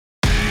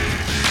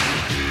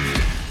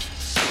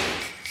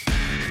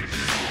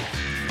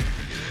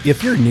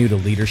If you're new to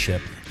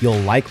leadership, you'll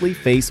likely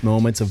face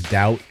moments of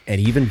doubt and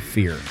even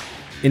fear.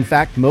 In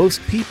fact,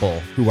 most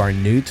people who are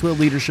new to a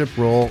leadership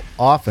role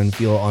often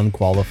feel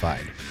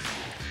unqualified.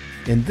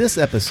 In this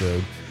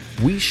episode,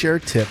 we share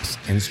tips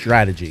and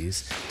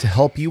strategies to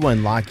help you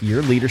unlock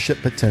your leadership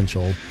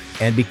potential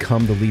and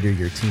become the leader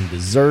your team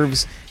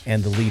deserves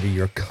and the leader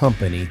your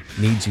company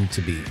needs you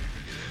to be.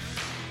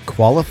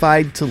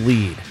 Qualified to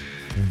lead.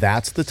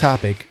 That's the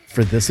topic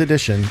for this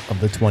edition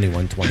of the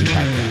 2120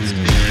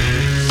 podcast.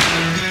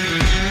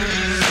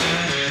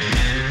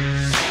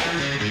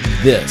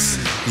 This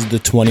is the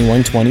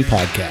 2120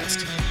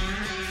 podcast,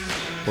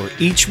 where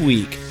each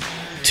week,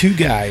 two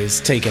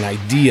guys take an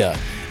idea,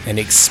 an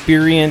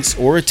experience,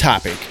 or a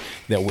topic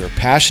that we're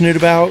passionate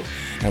about,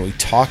 and we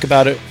talk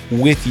about it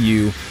with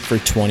you for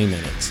 20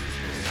 minutes.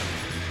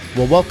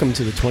 Well, welcome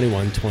to the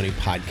 2120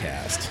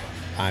 podcast.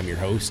 I'm your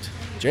host,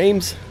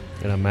 James.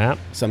 And I'm Matt.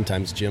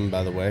 Sometimes Jim,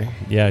 by the way.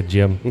 Yeah,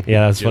 Jim.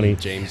 Yeah, that's Jim, funny.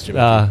 James.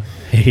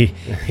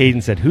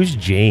 Hayden said, "Who's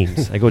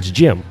James?" I go, "It's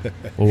Jim."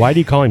 "Well, why do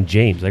you call him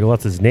James?" I go,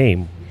 "That's his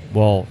name."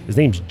 "Well, his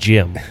name's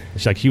Jim."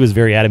 She's like, he was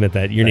very adamant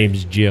that your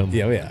name's Jim.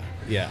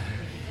 Yeah.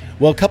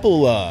 Well, a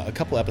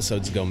couple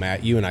episodes ago,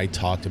 Matt, you and I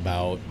talked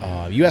about.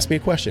 You asked me a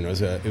question.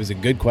 It was a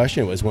good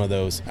question. It was one of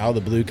those out of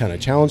the blue kind of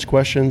challenge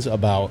questions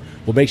about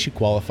what makes you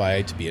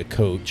qualified to be a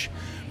coach,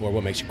 or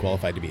what makes you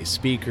qualified to be a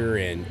speaker.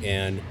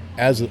 And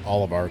as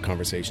all of our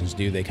conversations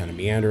do, they kind of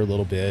meander a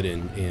little bit,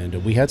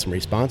 and we had some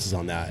responses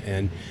on that.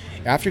 And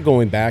after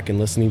going back and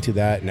listening to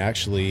that, and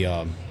actually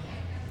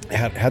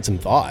had some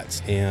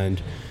thoughts,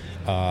 and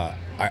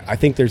I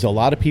think there's a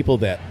lot of people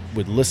that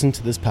would listen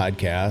to this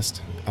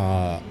podcast,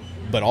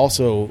 but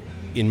also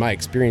in my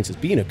experience as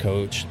being a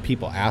coach,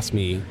 people ask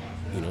me,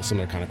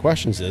 similar kind of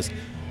questions is,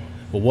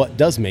 well, what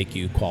does make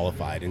you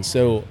qualified? And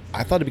so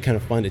I thought it'd be kind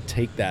of fun to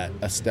take that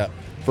a step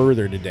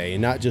further today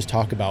and not just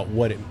talk about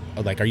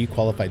are you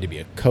qualified to be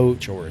a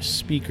coach or a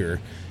speaker,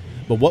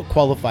 but what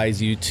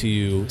qualifies you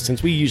to,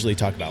 since we usually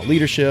talk about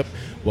leadership,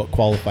 what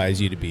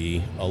qualifies you to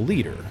be a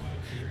leader?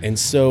 And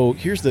so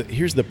here's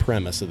the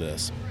premise of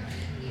this.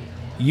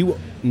 You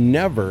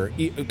never,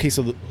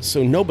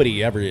 so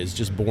nobody ever is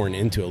just born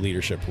into a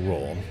leadership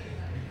role.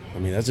 I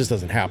mean, that just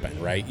doesn't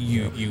happen, right?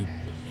 You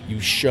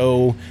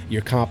show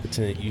you're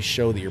competent, you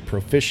show that you're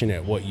proficient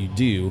at what you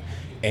do,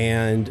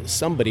 and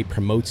somebody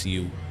promotes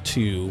you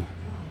to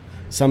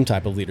some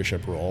type of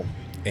leadership role.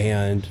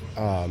 And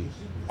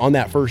on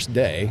that first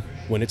day,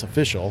 when it's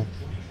official,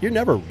 you're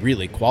never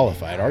really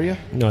qualified, are you?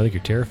 No, I think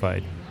you're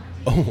terrified.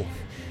 Oh,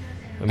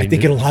 I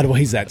think in a lot of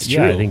ways that's true.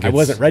 Yeah, I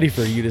wasn't ready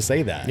for you to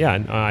say that. Yeah,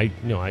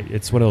 and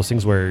it's one of those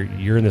things where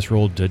you're in this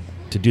role to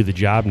do the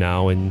job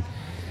now, and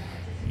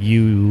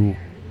you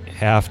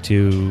have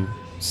to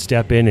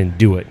step in and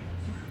do it,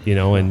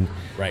 and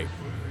right.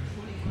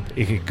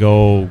 It could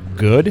go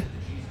good,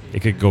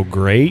 it could go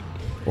great,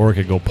 or it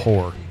could go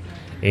poor.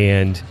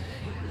 And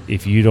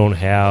if you don't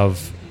have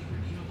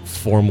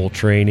formal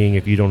training,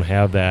 if you don't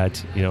have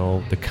that,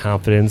 the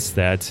confidence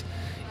that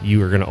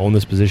you are going to own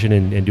this position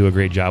and do a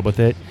great job with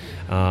it,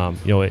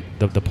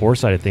 the poor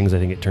side of things, I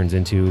think it turns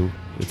into,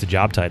 it's a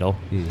job title.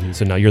 Mm-hmm.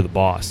 So now you're the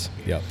boss.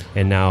 Yep.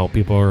 And now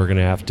people are going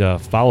to have to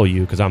follow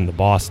you because I'm the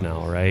boss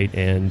now, right?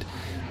 And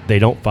they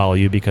don't follow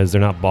you because they're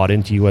not bought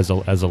into you as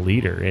a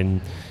leader.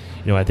 And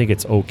I think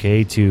it's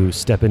okay to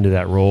step into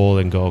that role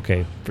and go,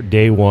 okay, for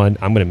day one,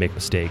 I'm going to make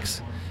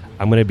mistakes.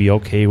 I'm going to be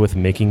okay with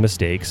making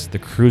mistakes. The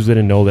crew's going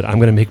to know that I'm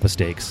going to make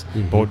mistakes.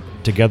 Mm-hmm. But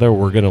together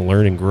we're going to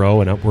learn and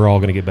grow, and we're all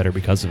going to get better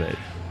because of it.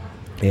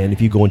 And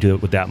if you go into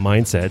it with that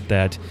mindset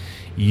that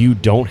you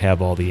don't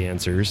have all the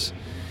answers,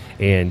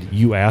 and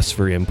you ask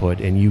for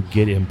input and you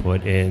get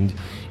input, and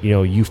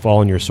you fall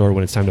on your sword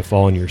when it's time to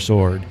fall on your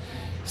sword,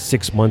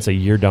 6 months, a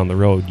year down the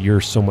road,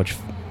 you're so much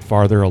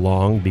farther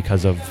along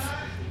because of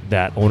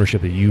that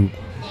ownership that you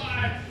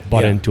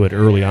bought into it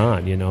early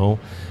on.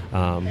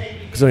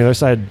 Because on the other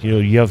side,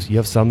 you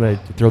have some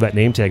that throw that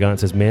name tag on it,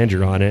 says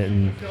manager on it,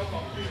 and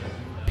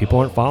people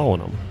aren't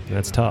following them. And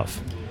that's tough.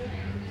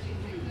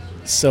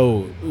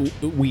 So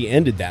we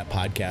ended that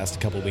podcast a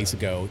couple of weeks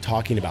ago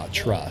talking about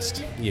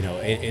trust,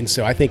 and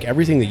so I think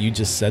everything that you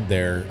just said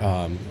there,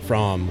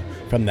 from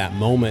that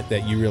moment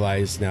that you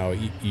realize now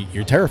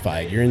you're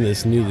terrified, you're in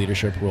this new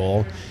leadership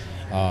role.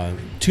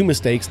 Two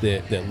mistakes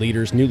that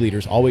new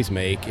leaders always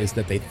make is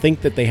that they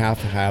think that they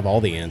have to have all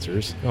the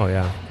answers. Oh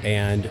yeah.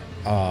 And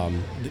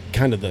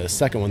kind of the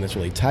second one that's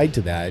really tied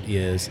to that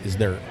is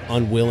they're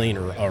unwilling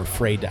or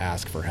afraid to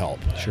ask for help.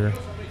 Sure.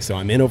 So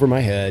I'm in over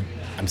my head.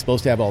 I'm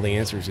supposed to have all the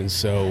answers, and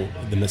so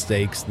the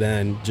mistakes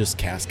then just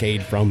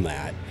cascade from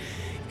that.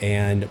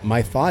 And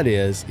my thought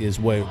is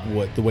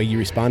what the way you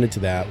responded to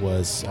that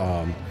was,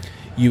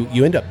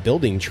 you end up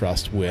building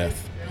trust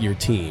with your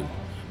team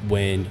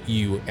when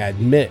you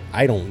admit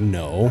I don't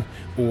know,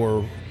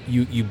 or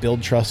you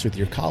build trust with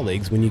your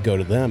colleagues when you go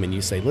to them and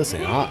you say,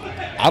 listen,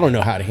 I don't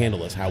know how to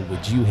handle this. How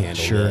would you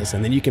handle this?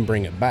 And then you can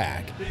bring it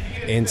back.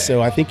 And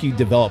so I think you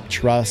develop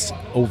trust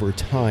over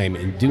time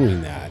in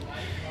doing that.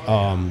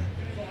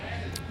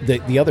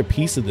 The other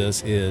piece of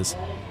this is,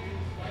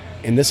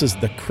 and this is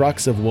the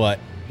crux of what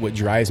what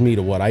drives me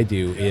to what I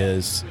do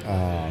is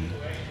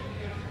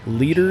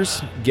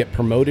leaders get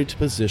promoted to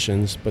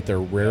positions, but they're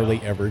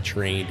rarely ever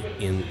trained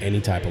in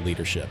any type of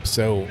leadership.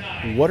 So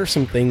what are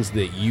some things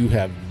that you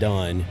have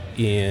done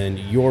in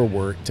your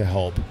work to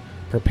help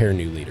prepare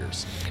new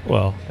leaders?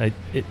 Well,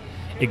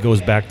 it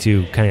goes back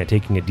to kind of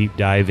taking a deep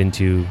dive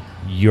into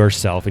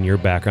yourself and your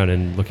background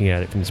and looking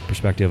at it from this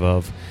perspective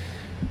of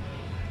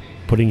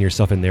putting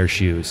yourself in their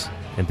shoes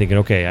and thinking,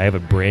 okay, I have a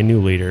brand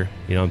new leader.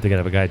 I'm thinking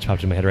of a guy that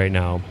popped in my head right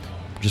now.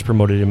 Just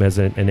promoted him as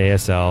an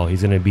ASL.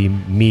 He's going to be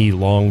me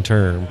long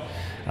term.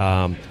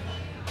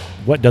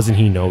 What doesn't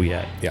he know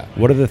yet? Yeah.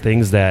 What are the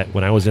things that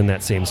when I was in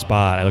that same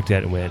spot, I looked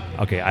at it and went,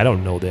 okay, I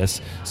don't know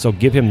this. So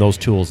give him those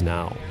tools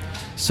now.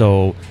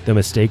 So the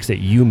mistakes that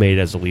you made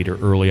as a leader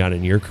early on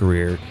in your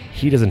career,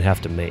 he doesn't have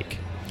to make.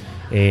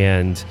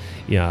 And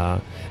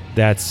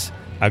that's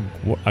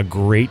a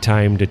great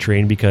time to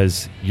train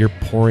because you're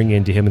pouring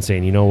into him and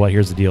saying, you know what,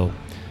 here's the deal.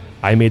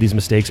 I made these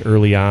mistakes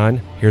early on.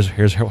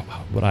 Here's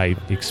what I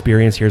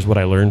experienced. Here's what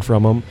I learned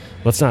from them.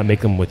 Let's not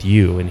make them with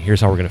you, and here's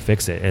how we're going to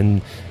fix it.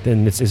 And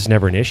then it's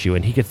never an issue,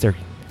 and he gets there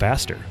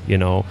faster,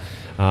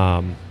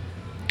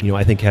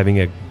 I think having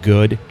a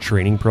good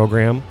training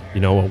program,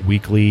 a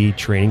weekly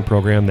training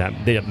program,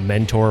 that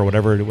mentor or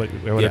whatever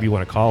you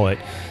want to call it,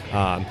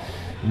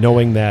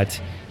 knowing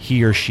that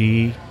he or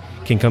she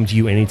can come to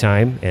you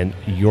anytime and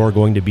you're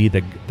going to be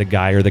the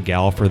guy or the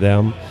gal for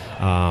them.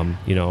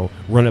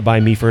 Run it by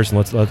me first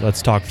and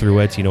let's talk through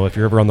it. If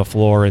you're ever on the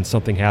floor and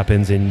something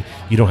happens and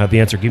you don't have the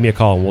answer, give me a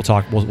call and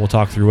we'll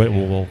talk through it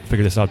and we'll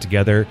figure this out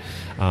together.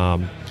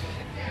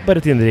 But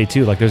at the end of the day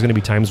too, there's going to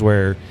be times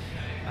where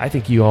I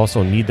think you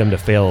also need them to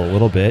fail a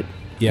little bit,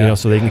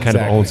 so they can kind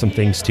of own some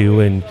things too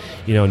and,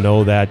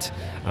 know that,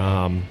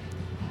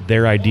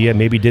 their idea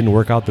maybe didn't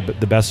work out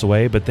the best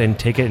way, but then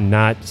take it and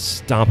not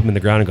stomp them in the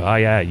ground and go, oh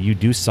yeah, you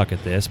do suck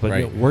at this, but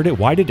right.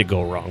 Why did it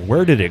go wrong?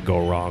 Where did it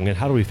go wrong? And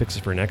how do we fix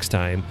it for next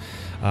time?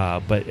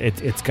 But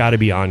it's got to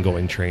be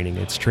ongoing training.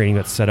 It's training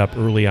that's set up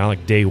early on,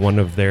 like day one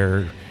of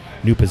their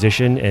new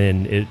position.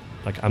 And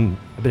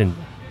I've been in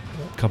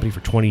company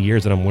for 20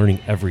 years and I'm learning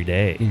every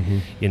day,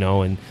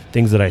 and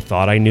things that I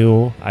thought I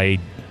knew, I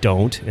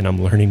don't, and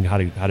I'm learning how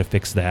to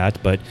fix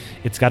that. But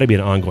it's got to be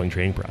an ongoing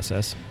training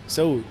process.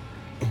 So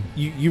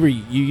you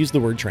use the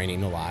word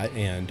training a lot,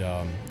 and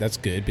that's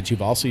good, but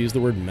you've also used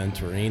the word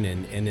mentoring,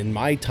 and in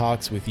my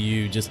talks with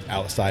you just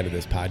outside of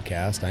this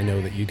podcast, I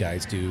know that you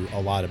guys do a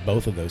lot of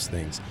both of those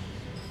things.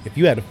 If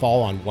you had to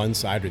fall on one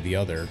side or the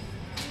other,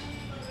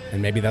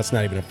 and maybe that's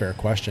not even a fair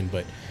question,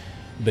 but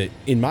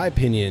in my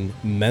opinion,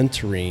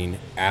 mentoring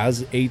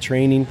as a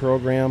training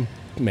program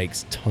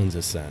makes tons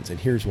of sense, and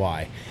here's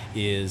why.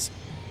 Is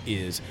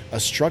a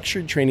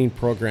structured training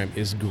program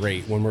is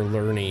great when we're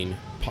learning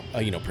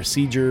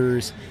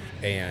procedures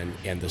and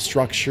the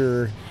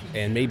structure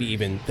and maybe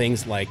even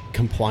things like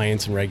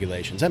compliance and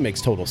regulations. That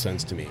makes total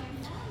sense to me.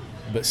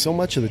 But so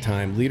much of the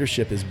time,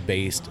 leadership is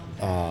based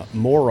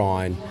more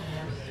on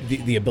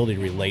the ability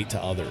to relate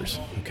to others.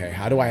 Okay,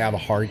 how do I have a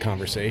hard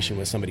conversation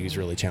with somebody who's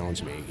really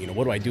challenged me?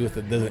 What do I do with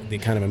the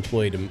kind of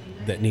employee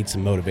that needs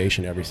some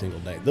motivation every single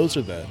day? Those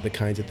are the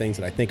kinds of things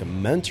that I think a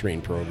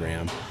mentoring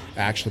program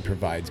actually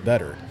provides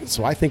better.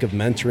 So I think of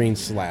mentoring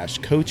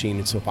 / coaching.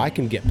 And so if I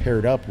can get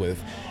paired up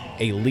with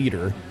a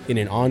leader in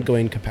an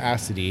ongoing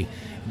capacity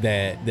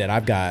that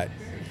I've got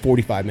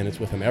 45 minutes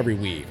with them every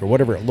week or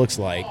whatever it looks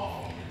like,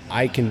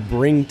 I can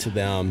bring to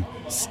them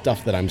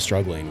stuff that I'm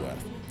struggling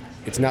with.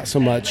 It's not so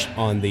much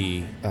on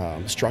the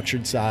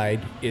structured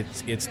side.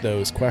 It's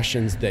those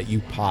questions that you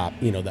pop,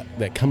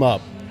 that come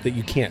up that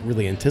you can't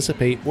really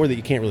anticipate or that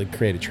you can't really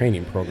create a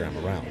training program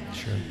around.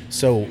 Sure.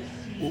 So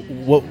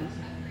what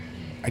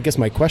I guess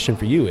my question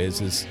for you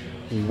is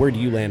where do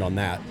you land on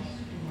that,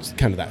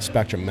 kind of that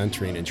spectrum,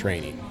 mentoring and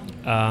training?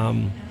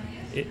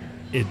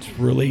 It's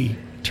really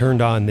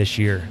turned on this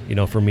year,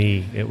 for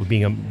me, it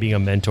being a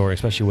mentor,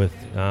 especially with,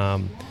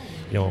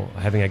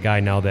 having a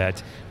guy now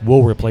that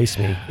will replace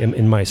me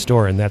in my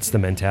store, and that's the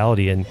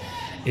mentality. And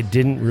I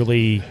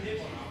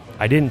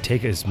didn't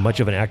take as much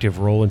of an active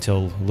role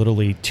until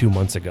literally 2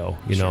 months ago,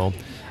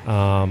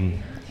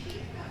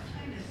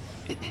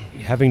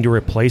 having to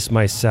replace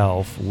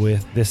myself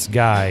with this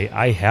guy,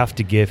 I have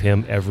to give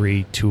him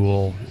every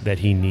tool that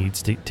he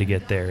needs to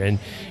get there. And,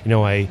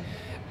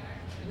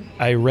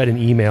 I read an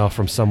email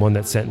from someone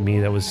that sent me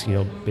that was,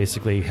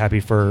 basically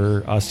happy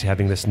for us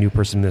having this new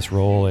person in this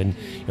role. And,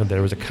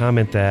 there was a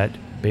comment that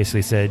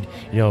basically said,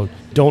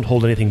 don't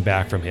hold anything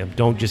back from him.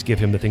 Don't just give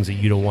him the things that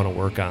you don't want to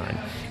work on.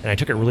 And I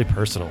took it really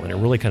personal, and it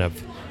really kind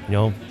of,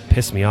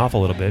 pissed me off a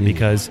little bit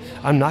because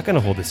I'm not going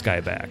to hold this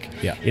guy back.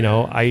 Yeah.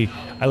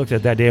 I looked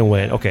at that day and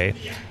went, okay,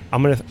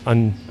 I'm going to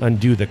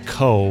undo the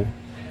co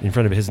in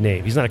front of his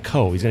name. He's not a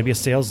co. He's going to be a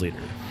sales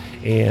leader.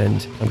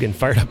 And I'm getting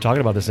fired up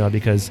talking about this now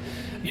because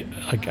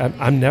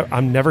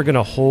I'm never going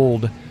to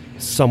hold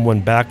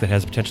someone back that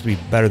has potential to be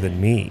better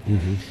than me.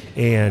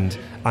 And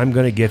I'm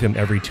going to give him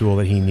every tool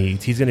that he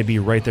needs. He's going to be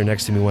right there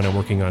next to me when I'm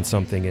working on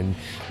something. And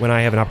when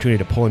I have an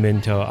opportunity to pull him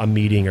into a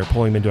meeting or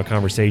pull him into a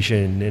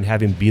conversation and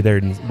have him be there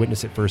and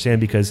witness it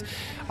firsthand, because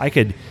I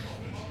could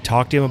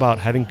talk to him about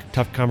having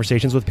tough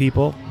conversations with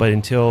people, but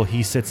until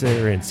he sits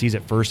there and sees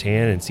it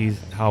firsthand and sees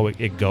how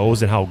it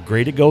goes and how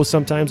great it goes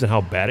sometimes and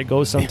how bad it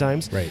goes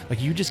sometimes, right.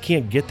 like you just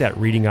can't get that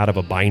reading out of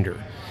a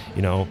binder,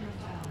 you know?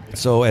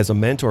 So as a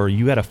mentor,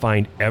 you got to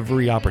find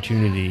every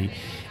opportunity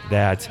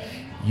that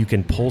you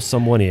can pull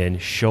someone in,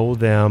 show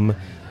them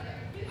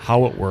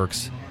how it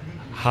works,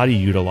 how to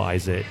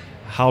utilize it,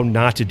 how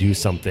not to do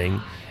something.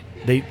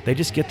 They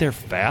just get there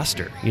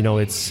faster. You know,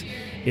 it's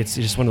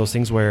just one of those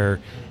things where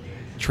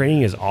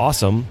training is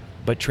awesome,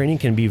 but training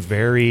can be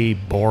very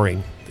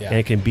boring, and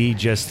it can be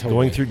just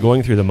going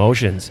through the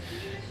motions.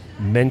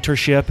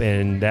 Mentorship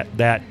and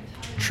that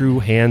true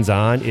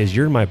hands-on is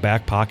you're in my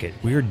back pocket.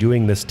 We are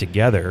doing this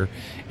together,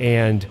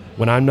 and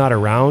when I'm not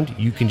around,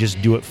 you can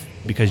just do it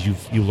because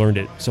you learned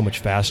it so much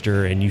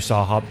faster, and you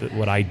saw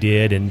what I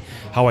did and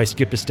how I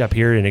skipped a step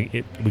here,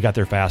 and we got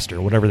there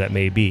faster, whatever that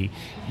may be.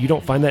 You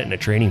don't find that in a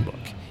training book.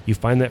 You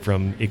find that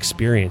from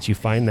experience. You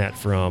find that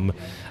from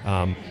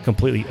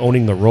completely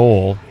owning the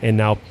role, and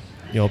now,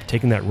 you know,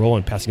 taking that role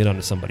and passing it on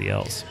to somebody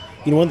else.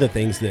 You know, one of the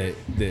things that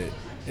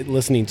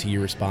listening to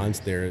your response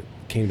there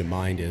came to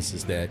mind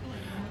is that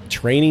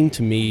training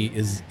to me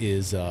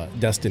is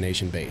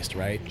destination based,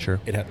 right? Sure.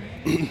 It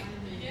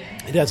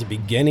has a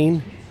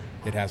beginning,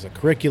 it has a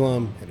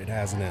curriculum, and it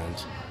has an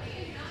end.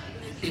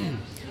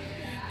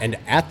 And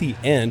at the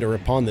end, or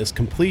upon this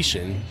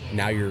completion,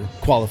 now you're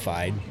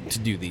qualified to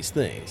do these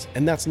things.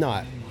 And that's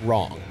not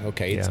wrong,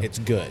 okay? It's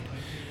good.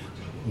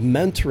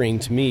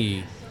 Mentoring to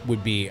me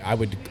would be, I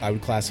would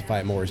classify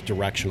it more as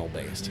directional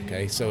based,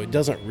 okay? So it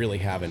doesn't really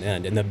have an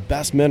end. And the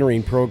best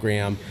mentoring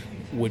program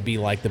would be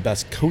like the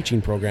best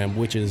coaching program,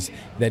 which is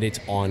that it's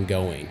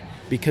ongoing.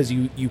 Because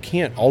you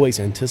can't always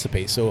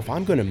anticipate. So if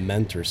I'm going to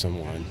mentor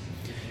someone,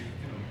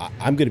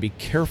 I'm going to be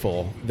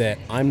careful that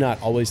I'm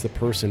not always the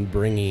person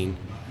bringing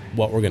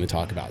what we're going to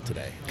talk about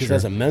today. Because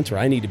as a mentor,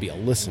 I need to be a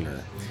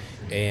listener.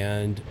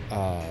 And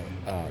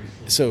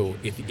so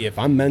if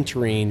I'm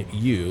mentoring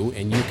you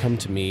and you come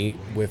to me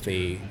with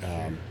a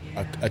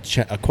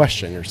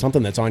question or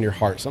something that's on your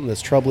heart, something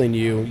that's troubling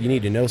you, you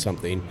need to know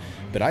something,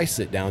 but I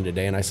sit down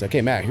today and I say,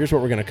 okay, Matt, here's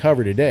what we're going to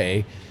cover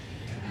today.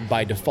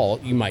 By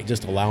default, you might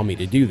just allow me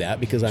to do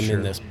that because I'm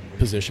in this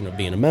position of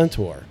being a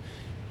mentor.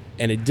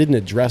 And it didn't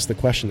address the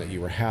question that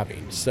you were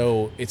having.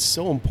 So it's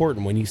so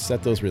important when you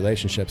set those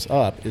relationships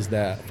up is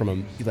that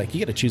you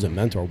got to choose a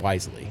mentor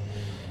wisely.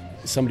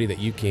 Somebody that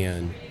you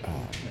can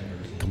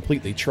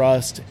completely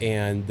trust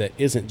and that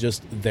isn't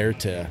just there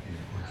to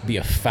be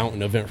a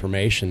fountain of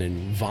information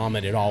and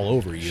vomit it all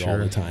over you all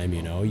the time.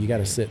 You know, you got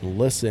to sit and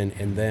listen,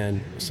 and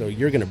then so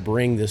you're going to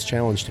bring this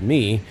challenge to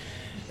me.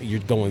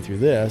 You're going through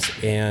this,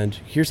 and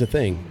here's the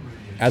thing.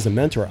 As a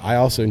mentor, I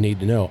also need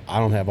to know I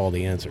don't have all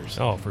the answers.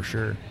 Oh, for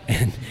sure.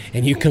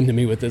 And you come to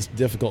me with this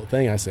difficult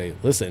thing. I say,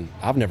 listen,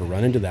 I've never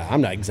run into that.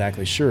 I'm not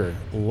exactly sure.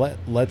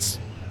 Let's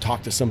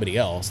talk to somebody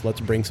else. Let's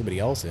bring somebody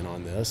else in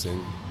on this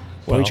and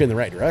point you in the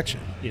right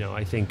direction. You know,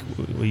 I think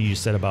what you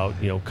said about,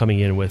 you know, coming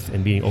in with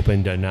and being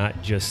open to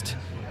not just,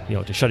 you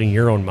know, to shutting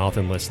your own mouth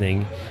and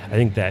listening. I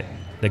think that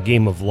the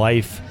game of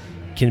life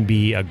can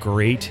be a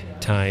great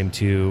time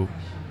to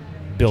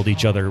build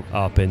each other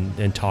up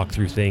and talk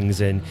through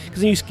things, and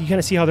because you kind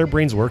of see how their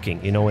brain's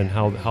working, you know, and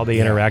how they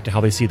interact and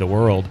how they see the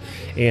world,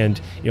 and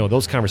you know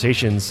those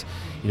conversations,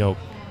 you know,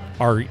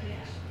 are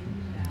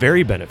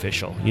very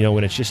beneficial. You know,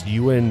 when it's just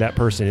you and that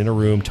person in a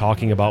room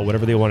talking about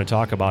whatever they want to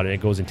talk about, and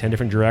it goes in 10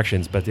 different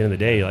directions, but at the end of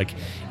the day, like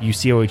you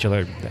see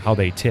how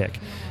they tick.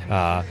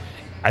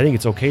 I think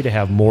it's okay to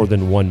have more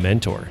than one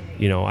mentor.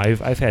 You know, I've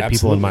had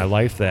people in my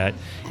life that,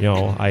 you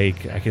know, I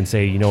can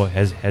say, you know,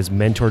 has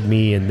mentored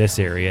me in this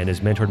area and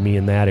has mentored me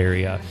in that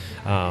area.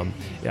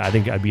 I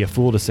think I'd be a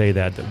fool to say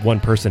that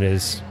one person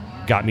has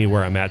got me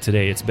where I'm at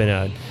today. It's been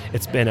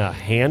a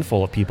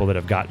handful of people that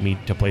have gotten me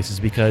to places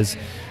because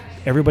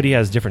everybody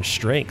has different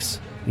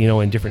strengths, you know,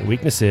 and different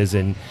weaknesses,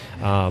 and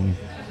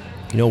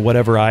you know,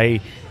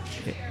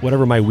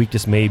 whatever my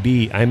weakness may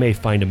be, I may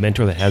find a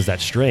mentor that has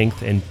that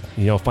strength, and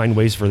you know, find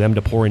ways for them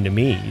to pour into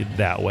me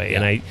that way.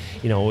 And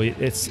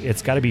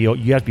it's got to be,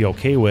 you have to be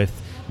okay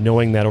with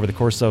knowing that over the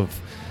course of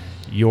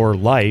your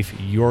life,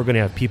 you're going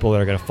to have people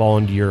that are going to fall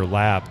into your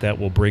lap that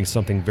will bring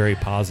something very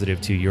positive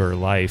to your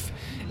life,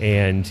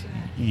 and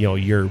you know,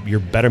 your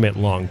betterment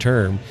long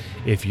term.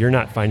 If you're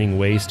not finding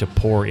ways to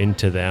pour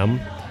into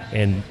them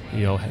and,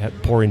 you know,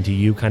 pour into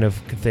you kind of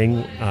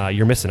thing,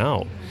 you're missing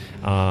out.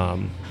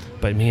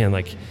 But man,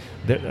 like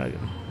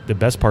the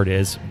best part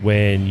is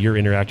when you're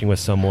interacting with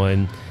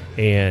someone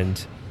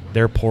and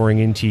they're pouring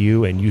into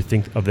you and you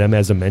think of them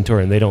as a mentor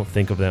and they don't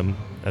think of them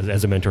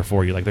as a mentor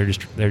for you. Like they're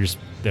just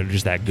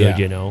that good,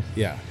 you know?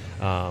 Yeah.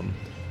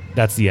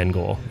 That's the end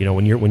goal. You know,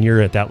 when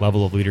you're at that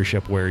level of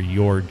leadership where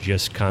you're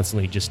just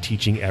constantly just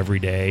teaching every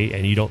day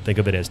and you don't think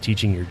of it as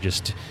teaching, you're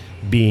just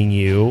being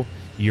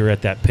you're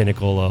at that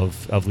pinnacle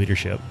of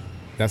leadership.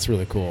 That's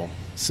really cool.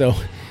 So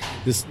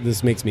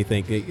this makes me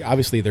think,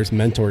 obviously there's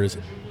mentors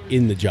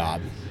in the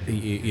job,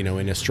 you know,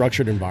 in a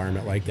structured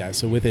environment like that.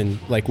 So within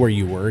like where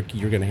you work,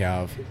 you're going to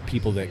have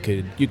people that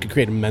you could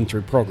create a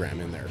mentor program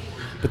in there.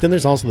 But then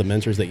there's also the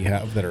mentors that you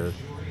have that are,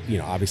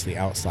 obviously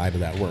outside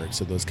of that work.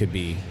 So those could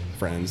be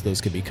friends,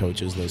 those could be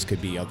coaches, those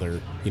could be other,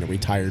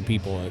 retired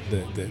people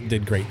that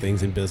did great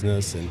things in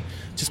business, and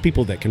just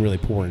people that can really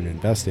pour and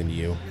invest in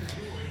you.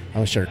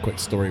 I'll share a quick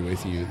story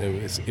with you.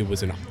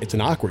 It's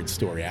an awkward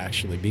story,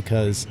 actually,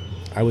 because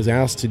I was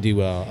asked to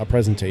do a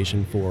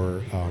presentation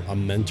for a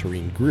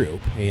mentoring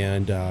group,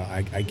 and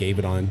I gave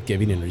it on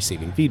giving and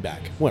receiving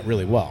feedback. It went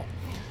really well.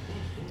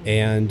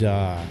 And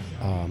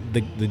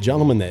the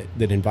gentleman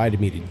that invited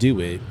me to do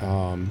it,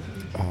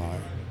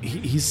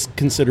 he's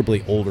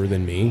considerably older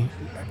than me,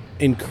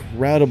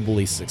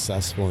 incredibly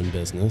successful in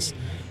business,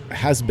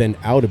 has been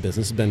out of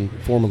business, been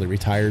formerly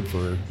retired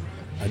for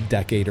a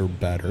decade or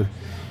better.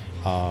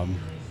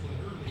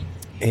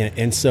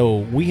 And so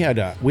we had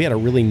a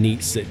really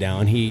neat sit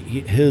down.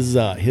 His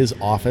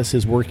office,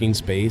 his working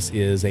space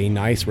is a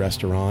nice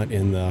restaurant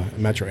in the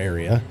metro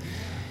area,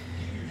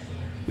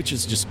 which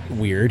is just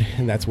weird.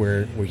 And that's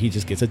where he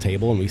just gets a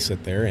table and we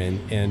sit there.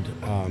 And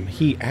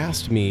he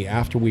asked me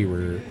after we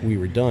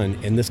were done,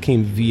 and this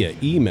came via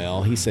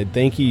email. He said,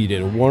 "Thank you. You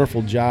did a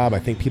wonderful job. I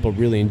think people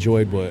really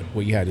enjoyed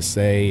what you had to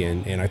say,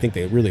 and I think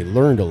they really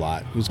learned a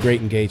lot. It was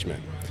great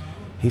engagement."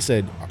 He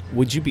said,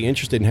 "Would you be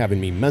interested in having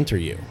me mentor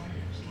you?"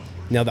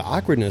 Now, the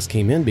awkwardness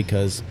came in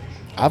because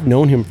I've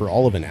known him for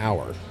all of an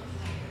hour.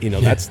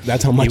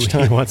 That's how much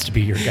time. He wants to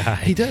be your guy.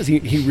 He does. He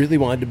really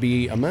wanted to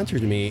be a mentor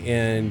to me,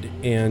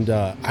 and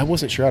I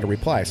wasn't sure how to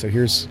reply. So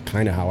here's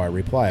kind of how I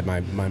replied.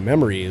 My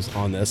memory is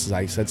on this is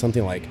I said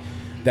something like,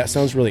 "That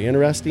sounds really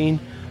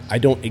interesting. I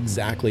don't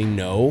exactly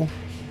know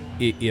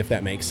if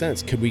that makes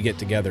sense. Could we get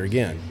together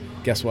again?"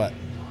 Guess what?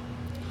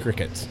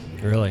 Crickets.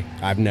 Really?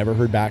 I've never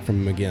heard back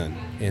from him again.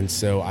 And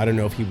so I don't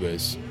know if he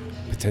was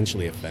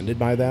potentially offended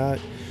by that.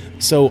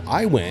 So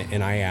I went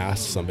and I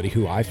asked somebody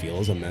who I feel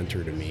is a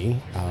mentor to me,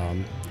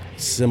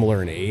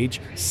 similar in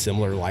age,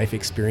 similar life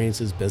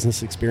experiences,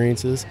 business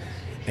experiences.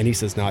 And he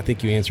says, "No, I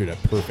think you answered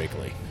it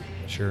perfectly."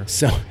 Sure.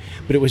 So,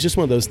 but it was just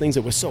one of those things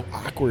that was so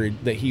awkward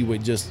that he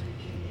would just,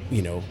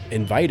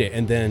 invite it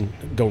and then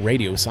go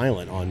radio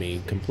silent on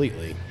me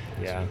completely.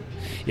 Yeah.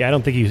 Yeah, I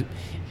don't think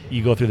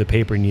you go through the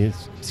paper and you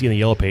see in the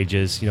yellow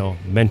pages,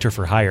 mentor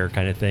for hire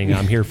kind of thing.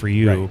 I'm here for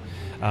you.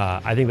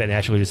 Right. I think that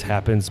naturally just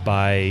happens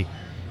by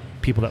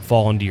people that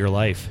fall into your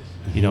life.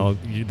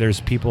 Mm-hmm. There's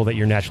people that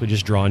you're naturally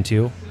just drawn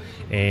to,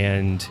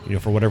 and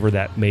for whatever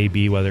that may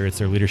be, whether it's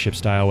their leadership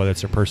style, whether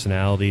it's their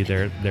personality,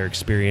 their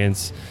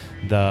experience,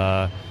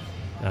 the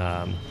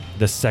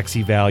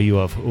sexy value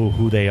of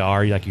who they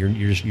are, like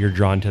you're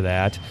drawn to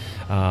that.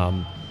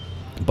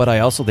 But I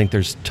also think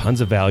there's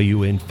tons of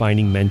value in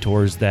finding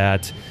mentors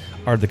that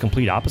are the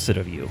complete opposite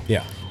of you.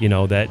 Yeah.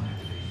 That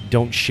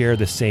don't share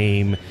the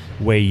same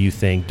way you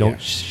think, don't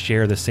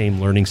share the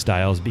same learning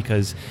styles,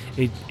 because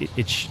it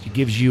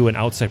gives you an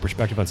outside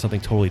perspective on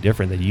something totally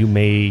different that you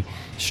may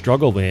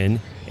struggle in,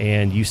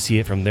 and you see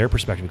it from their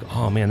perspective and go,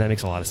 "Oh man, that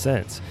makes a lot of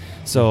sense."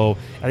 So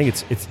I think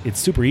it's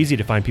super easy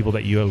to find people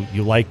that you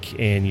like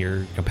and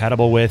you're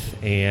compatible with,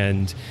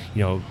 and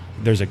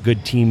there's a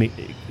good team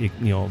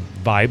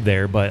vibe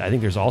there. But I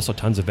think there's also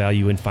tons of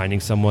value in finding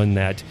someone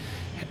that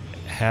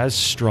has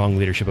strong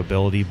leadership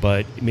ability,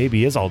 but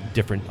maybe is a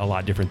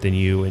lot different than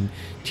you, and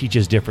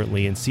teaches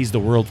differently and sees the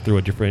world through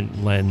a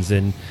different lens.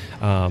 And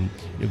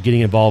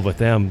getting involved with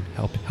them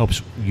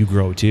helps you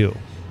grow too.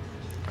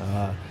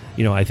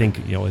 I think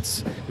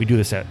we do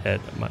this at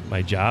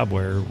my job,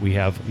 where we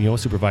have a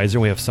supervisor,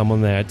 and we have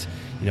someone that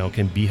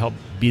can help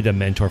be the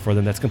mentor for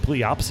them. That's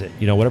completely opposite.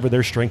 Whatever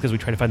their strength is, we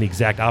try to find the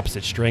exact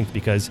opposite strength,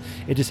 because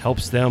it just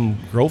helps them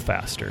grow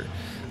faster.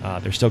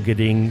 They're still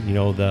getting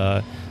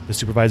the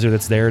supervisor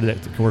that's there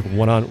that can work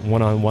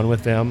one-on-one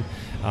with them.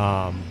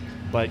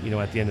 But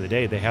at the end of the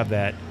day, they have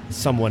that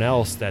someone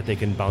else that they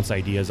can bounce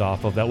ideas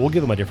off of that will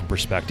give them a different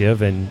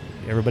perspective, and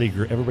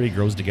everybody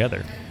grows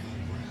together.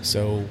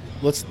 So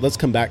let's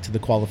come back to the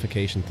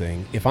qualification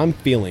thing. If I'm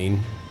feeling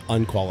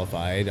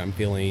unqualified, I'm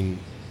feeling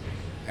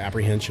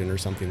apprehension or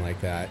something like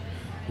that,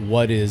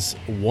 what is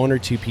one or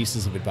two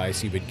pieces of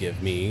advice you would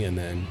give me, and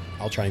then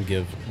I'll try and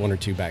give one or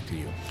two back to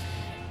you.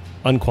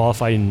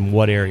 Unqualified in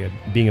what area?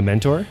 Being a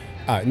mentor?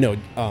 No,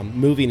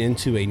 moving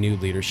into a new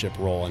leadership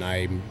role,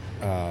 and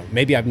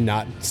maybe I've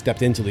not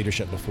stepped into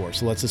leadership before,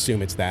 so let's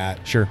assume it's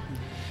that. Sure.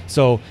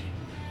 So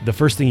the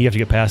first thing you have to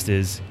get past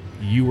is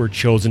you were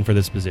chosen for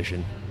this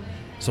position.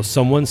 So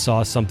someone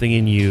saw something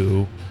in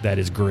you that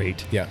is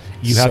great. Yeah,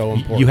 you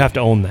have to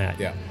own that.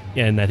 Yeah.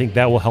 And I think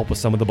that will help with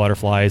some of the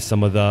butterflies,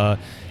 some of the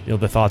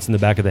the thoughts in the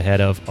back of the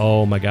head of,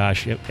 oh my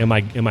gosh, am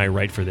I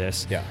right for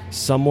this? Yeah.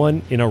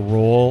 Someone in a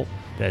role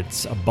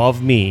that's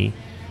above me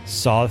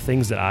saw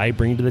things that I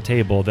bring to the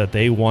table that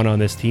they want on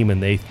this team,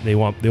 and they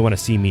want to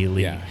see me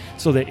lead. Yeah.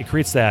 So that it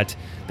creates that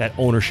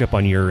ownership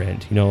on your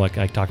end. Like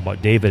I talk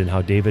about David and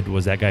how David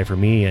was that guy for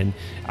me, and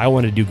I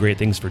wanted to do great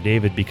things for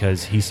David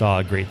because he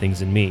saw great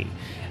things in me.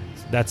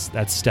 That's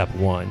step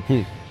one.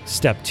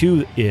 Step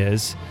two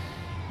is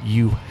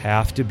you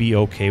have to be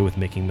okay with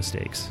making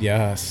mistakes.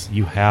 Yes.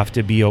 You have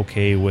to be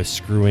okay with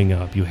screwing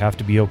up. You have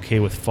to be okay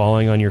with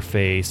falling on your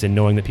face and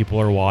knowing that people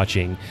are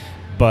watching.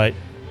 But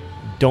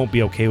don't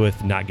be okay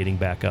with not getting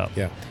back up.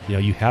 Yeah.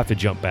 You have to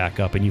jump back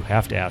up, and you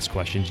have to ask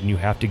questions, and you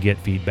have to get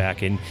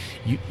feedback, and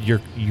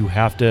you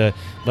have to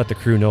let the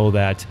crew know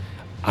that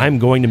I'm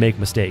going to make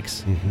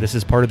mistakes. Mm-hmm. This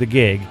is part of the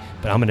gig,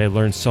 but I'm going to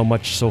learn so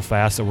much so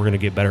fast that we're going to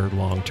get better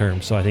long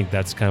term. So I think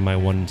that's kind of my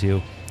 1 and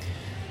 2.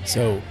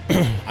 So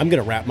I'm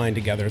going to wrap mine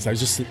together. As I was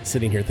just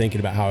sitting here thinking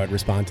about how I'd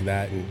respond to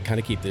that and kind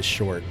of keep this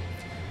short.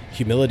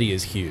 Humility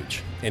is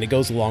huge, and it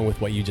goes along with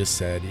what you just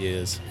said,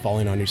 is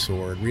falling on your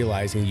sword,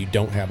 realizing you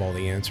don't have all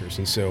the answers.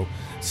 And so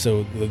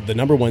the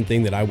number one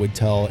thing that I would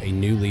tell a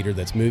new leader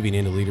that's moving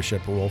into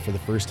leadership role for the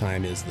first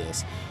time is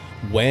this: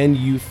 when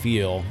you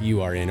feel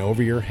you are in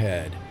over your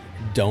head,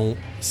 don't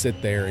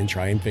sit there and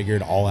try and figure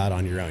it all out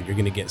on your own. You're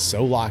going to get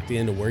so locked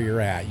into where you're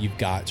at, you've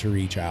got to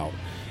reach out.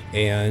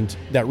 And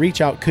that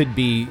reach out could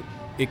be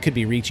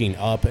reaching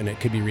up, and it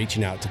could be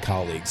reaching out to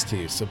colleagues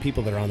too. So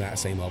people that are on that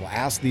same level,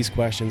 ask these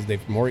questions.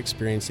 They've more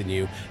experience than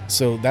you.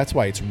 So that's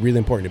why it's really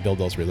important to build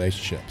those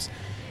relationships.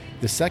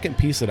 The second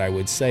piece that I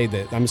would say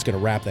that I'm just going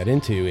to wrap that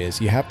into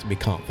is you have to be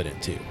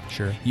confident too.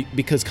 Sure.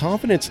 Because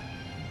confidence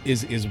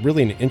is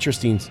really an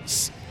interesting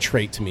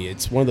trait to me.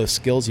 It's one of those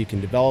skills you can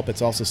develop.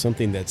 It's also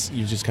something that's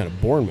you're just kind of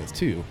born with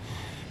too,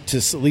 to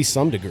at least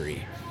some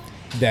degree.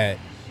 That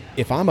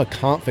if I'm a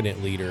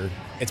confident leader,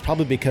 it's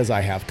probably because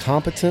I have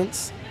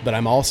competence, but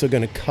I'm also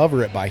going to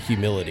cover it by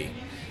humility.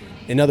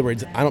 In other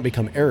words, I don't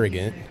become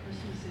arrogant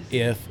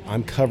if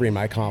I'm covering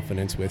my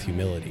confidence with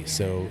humility.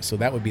 So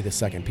that would be the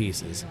second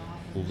piece: is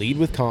lead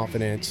with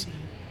confidence,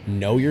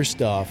 know your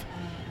stuff,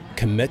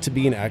 commit to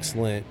being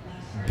excellent,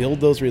 build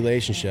those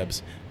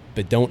relationships,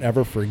 but don't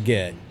ever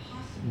forget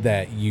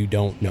that you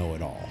don't know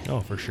it all. Oh,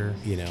 for sure.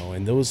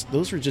 And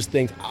those are just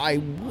things I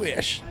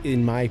wish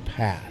in my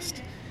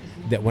past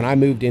that when I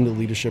moved into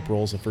leadership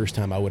roles the first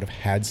time, I would have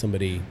had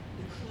somebody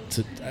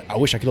I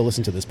wish I could have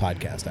listened to this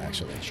podcast,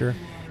 actually. Sure.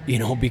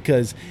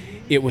 Because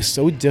it was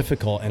so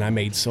difficult, and I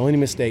made so many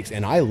mistakes,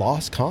 and I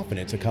lost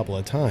confidence a couple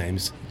of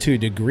times to a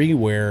degree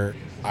where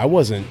I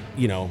wasn't,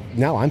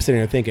 now I'm sitting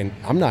there thinking,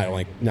 I'm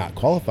not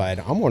qualified.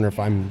 I'm wondering if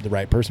I'm the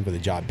right person for the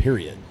job,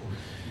 period.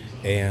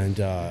 And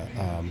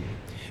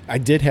I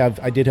did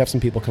have some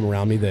people come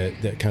around me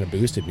that kind of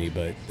boosted me,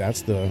 but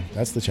that's the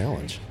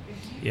challenge.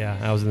 Yeah,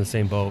 I was in the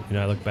same boat.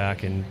 I look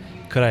back, and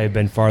could I have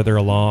been farther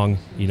along,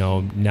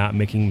 not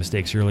making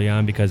mistakes early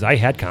on, because I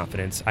had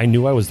confidence. I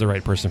knew I was the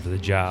right person for the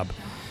job,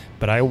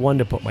 but I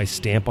wanted to put my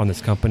stamp on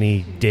this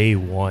company day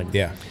one.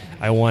 Yeah.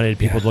 I wanted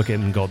people to look at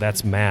him and go,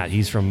 that's Matt.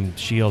 He's from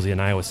Shields in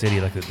Iowa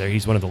City.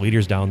 He's one of the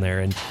leaders down there.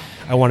 And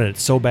I wanted it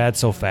so bad,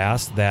 so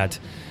fast that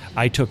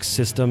I took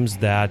systems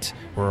that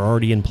were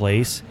already in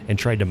place and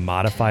tried to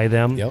modify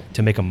them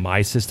to make them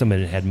my system,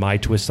 and it had my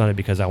twist on it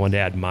because I wanted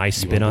to add my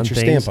spin on things.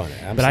 Stamp on it.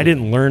 Absolutely. But I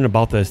didn't learn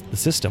about the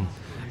system.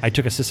 I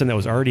took a system that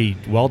was already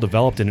well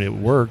developed and it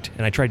worked,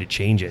 and I tried to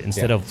change it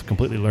instead of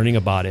completely learning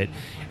about it.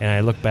 And I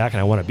look back and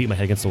I want to beat my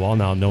head against the wall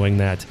now, knowing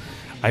that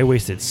I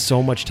wasted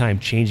so much time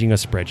changing a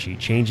spreadsheet,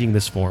 changing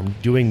this form,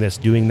 doing this,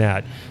 doing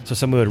that. So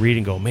someone would read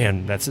and go,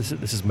 man, this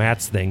is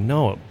Matt's thing.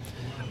 No,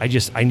 I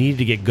needed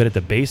to get good at the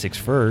basics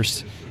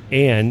first,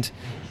 and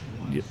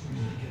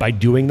by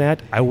doing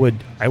that, I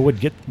would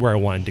get where I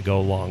wanted to go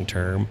long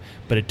term.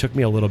 But it took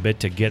me a little bit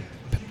to get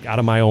out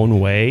of my own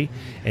way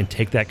and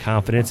take that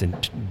confidence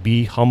and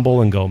be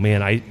humble and go,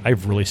 man,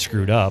 I've really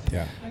screwed up.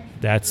 Yeah.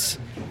 That's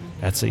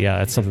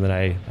something that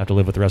I have to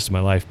live with the rest of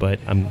my life, but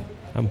I'm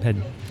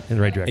heading in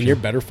the right direction. And you're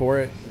better for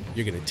it.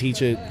 You're going to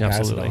teach it.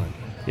 Absolutely. Pass it on.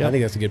 Yep. I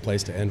think that's a good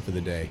place to end for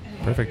the day.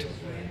 Perfect.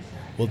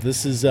 Well,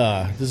 this has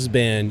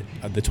been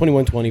the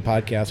 2120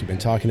 podcast. We've been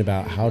talking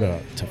about how to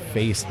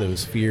face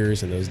those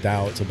fears and those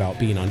doubts about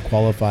being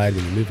unqualified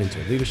when you move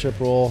into a leadership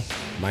role.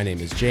 My name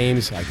is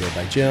James. I go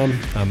by Jim.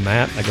 I'm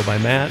Matt. I go by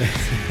Matt.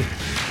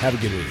 Have a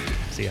good week.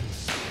 See ya.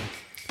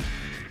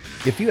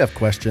 If you have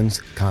questions,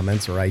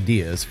 comments, or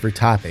ideas for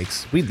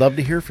topics, we'd love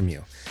to hear from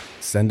you.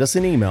 Send us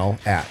an email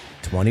at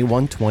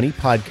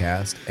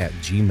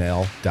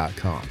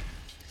 2120podcast@gmail.com.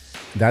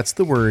 That's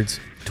the words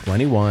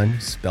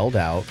 21 spelled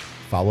out,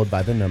 followed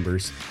by the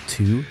numbers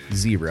 20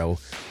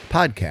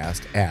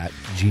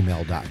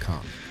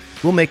 podcast@gmail.com.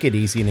 We'll make it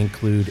easy and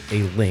include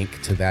a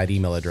link to that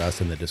email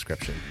address in the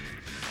description.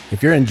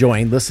 If you're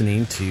enjoying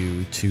listening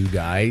to two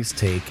guys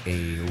take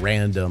a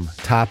random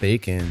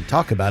topic and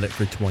talk about it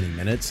for 20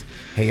 minutes,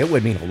 hey, it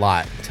would mean a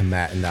lot to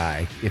Matt and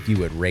I if you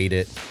would rate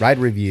it, write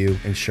a review,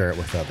 and share it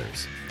with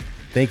others.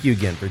 Thank you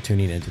again for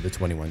tuning into the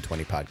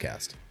 2120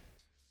 podcast.